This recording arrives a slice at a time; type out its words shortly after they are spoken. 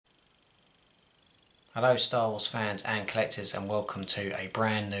Hello Star Wars fans and collectors, and welcome to a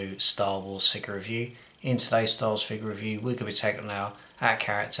brand new Star Wars figure review. In today's Star Wars figure review we're going to be taking now at a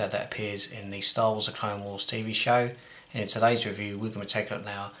character that appears in the Star Wars The Clone Wars TV show, and in today's review we're going to be taking up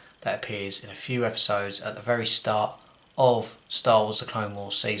now that appears in a few episodes at the very start of Star Wars The Clone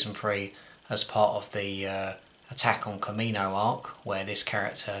Wars Season 3 as part of the Attack on Kamino arc, where this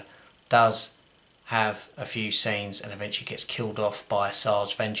character does have a few scenes and eventually gets killed off by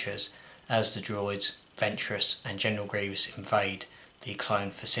Sarge Ventress as the droids Ventress and General Grievous invade the clone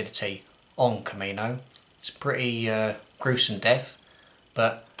facility on Kamino. It's a pretty gruesome death,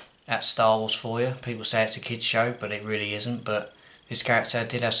 but that's Star Wars for you. People say it's a kids show, but it really isn't. But this character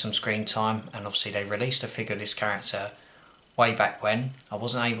did have some screen time, and obviously they released a figure of this character way back when. I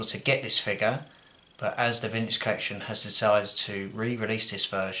wasn't able to get this figure, but as the Vintage Collection has decided to re-release this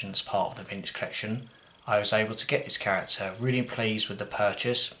version as part of the Vintage Collection, I was able to get this character. Really pleased with the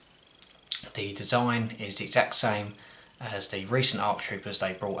purchase. The design is the exact same as the recent ARC Troopers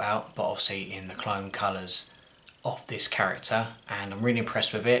they brought out, but obviously in the clone colours of this character, and I'm really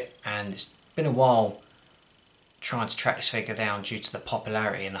impressed with it. And it's been a while trying to track this figure down due to the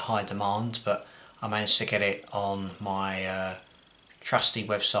popularity and the high demand, but I managed to get it on my trusty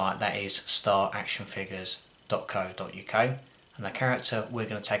website, that is staractionfigures.co.uk. and the character we're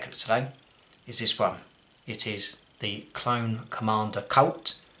going to take up today is this one. It is the Clone Commander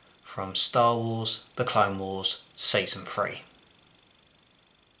Colt from Star Wars The Clone Wars Season 3.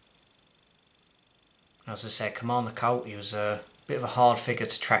 As I said, Commander Colt, he was a bit of a hard figure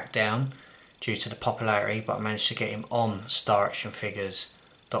to track down due to the popularity, but I managed to get him on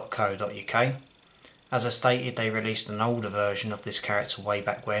staractionfigures.co.uk. As I stated, they released an older version of this character way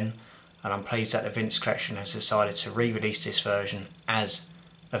back when, and I'm pleased that the Vintage Collection has decided to re-release this version as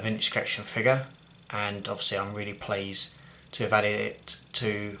a Vintage Collection figure, and obviously I'm really pleased to have added it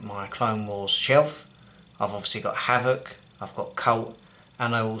to my Clone Wars shelf. I've obviously got Havoc, I've got Colt,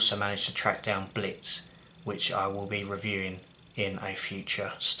 and I also managed to track down Blitz, which I will be reviewing in a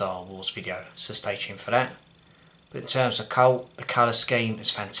future Star Wars video, so stay tuned for that. But in terms of Colt, the colour scheme is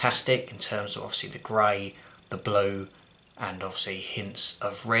fantastic in terms of obviously the grey, the blue, and obviously hints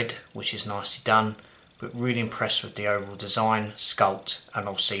of red, which is nicely done. But really impressed with the overall design, sculpt, and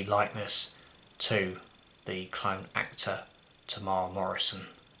obviously likeness to the clone actor Tamara Morrison.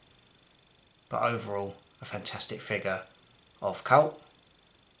 But overall, a fantastic figure of Colt.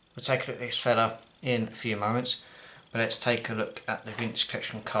 We'll take a look at this fella in a few moments, but let's take a look at the Vintage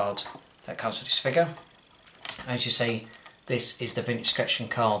Collection card that comes with this figure. As you see, this is the Vintage Collection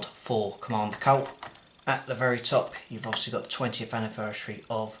card for Commander Colt. At the very top you've obviously got the 20th anniversary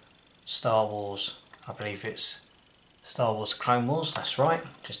of Star Wars. I believe it's Star Wars Clone Wars, that's right,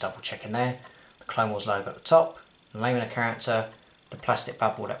 just double checking there. The Clone Wars logo at the top, the name of the character, the plastic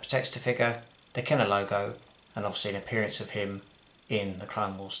bubble that protects the figure, the Kenner logo, and obviously an appearance of him in the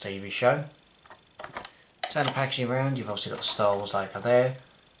Clone Wars TV show. Turn the packaging around, you've obviously got the Star Wars logo there,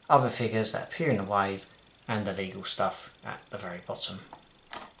 other figures that appear in the wave, and the legal stuff at the very bottom.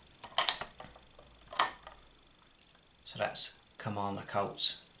 So that's Commander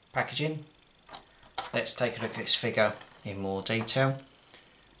Colt's packaging. Let's take a look at this figure in more detail.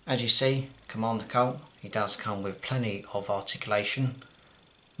 As you see, Commander Colt, he does come with plenty of articulation,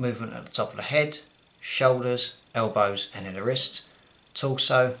 movement at the top of the head, shoulders, elbows and in the wrists.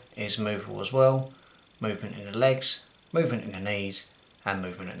 Torso is movable as well, movement in the legs, movement in the knees and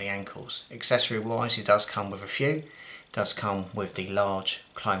movement at the ankles. Accessory wise, he does come with a few. He does come with the large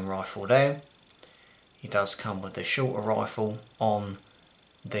clone rifle there. He does come with the shorter rifle on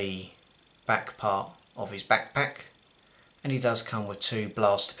the back part of his backpack, and he does come with two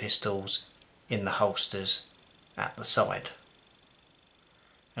blaster pistols in the holsters at the side.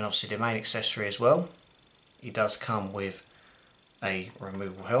 And obviously the main accessory as well, he does come with a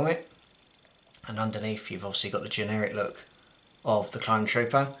removable helmet, and underneath you've obviously got the generic look of the clone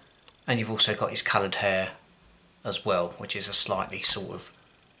trooper, and you've also got his coloured hair as well, which is a slightly sort of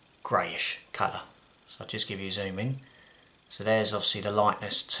greyish colour. So I'll just give you a zoom in. So there's obviously the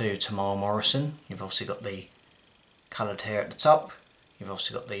likeness to Tamara Morrison. You've obviously got the coloured hair at the top, you've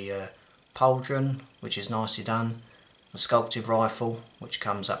obviously got the pauldron, which is nicely done, the sculpted rifle, which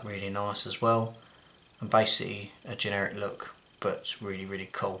comes up really nice as well, and basically a generic look, but it's really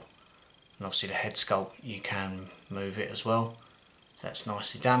cool. And obviously the head sculpt, you can move it as well, so that's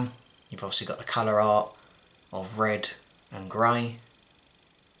nicely done. You've obviously got the colour art of red and grey,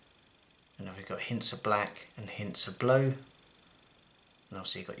 and then we've got hints of black and hints of blue, and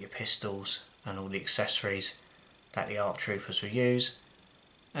obviously you've got your pistols and all the accessories that the ARC Troopers will use,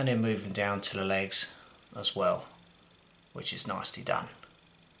 and then moving down to the legs as well, which is nicely done.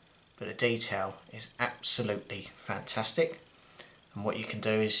 but the detail is absolutely fantastic. And what you can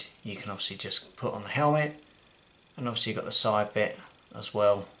do is you can obviously just put on the helmet, and obviously you've got the side bit as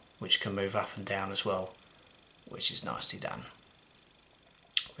well, which can move up and down as well, which is nicely done.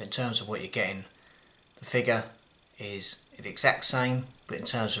 But in terms of what you're getting, the figure is the exact same, but in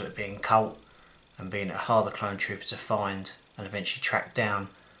terms of it being Colt and being a harder clone trooper to find and eventually track down,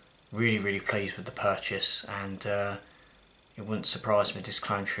 really pleased with the purchase. And it wouldn't surprise me if this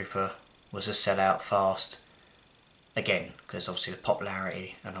clone trooper was a sellout fast again, because obviously the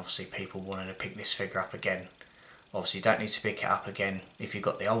popularity and obviously people wanting to pick this figure up again. Obviously you don't need to pick it up again if you've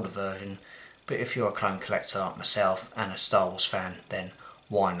got the older version, but if you're a clone collector like myself and a Star Wars fan, then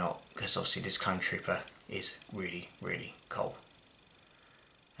why not? Because obviously this clone trooper is really cool.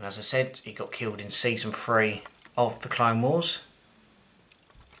 And as I said, he got killed in season 3 of the Clone Wars,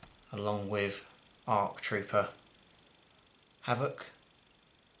 along with ARC Trooper Havoc.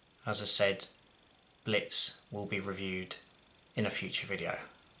 As I said, Blitz will be reviewed in a future video.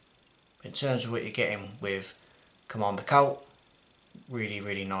 In terms of what you're getting with Commander Colt,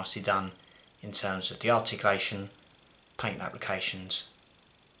 really nicely done in terms of the articulation, paint applications,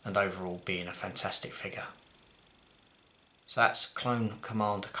 and overall being a fantastic figure. So that's Clone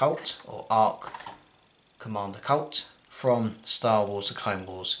Commander Colt, or ARC Commander Colt, from Star Wars The Clone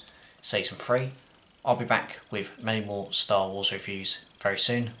Wars Season 3. I'll be back with many more Star Wars reviews very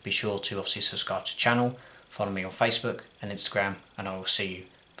soon. Be sure to obviously subscribe to the channel, follow me on Facebook and Instagram, and I will see you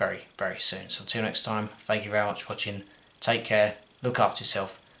very soon. So until next time, thank you very much for watching, take care, look after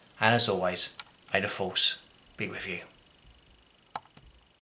yourself, and as always, may the Force be with you.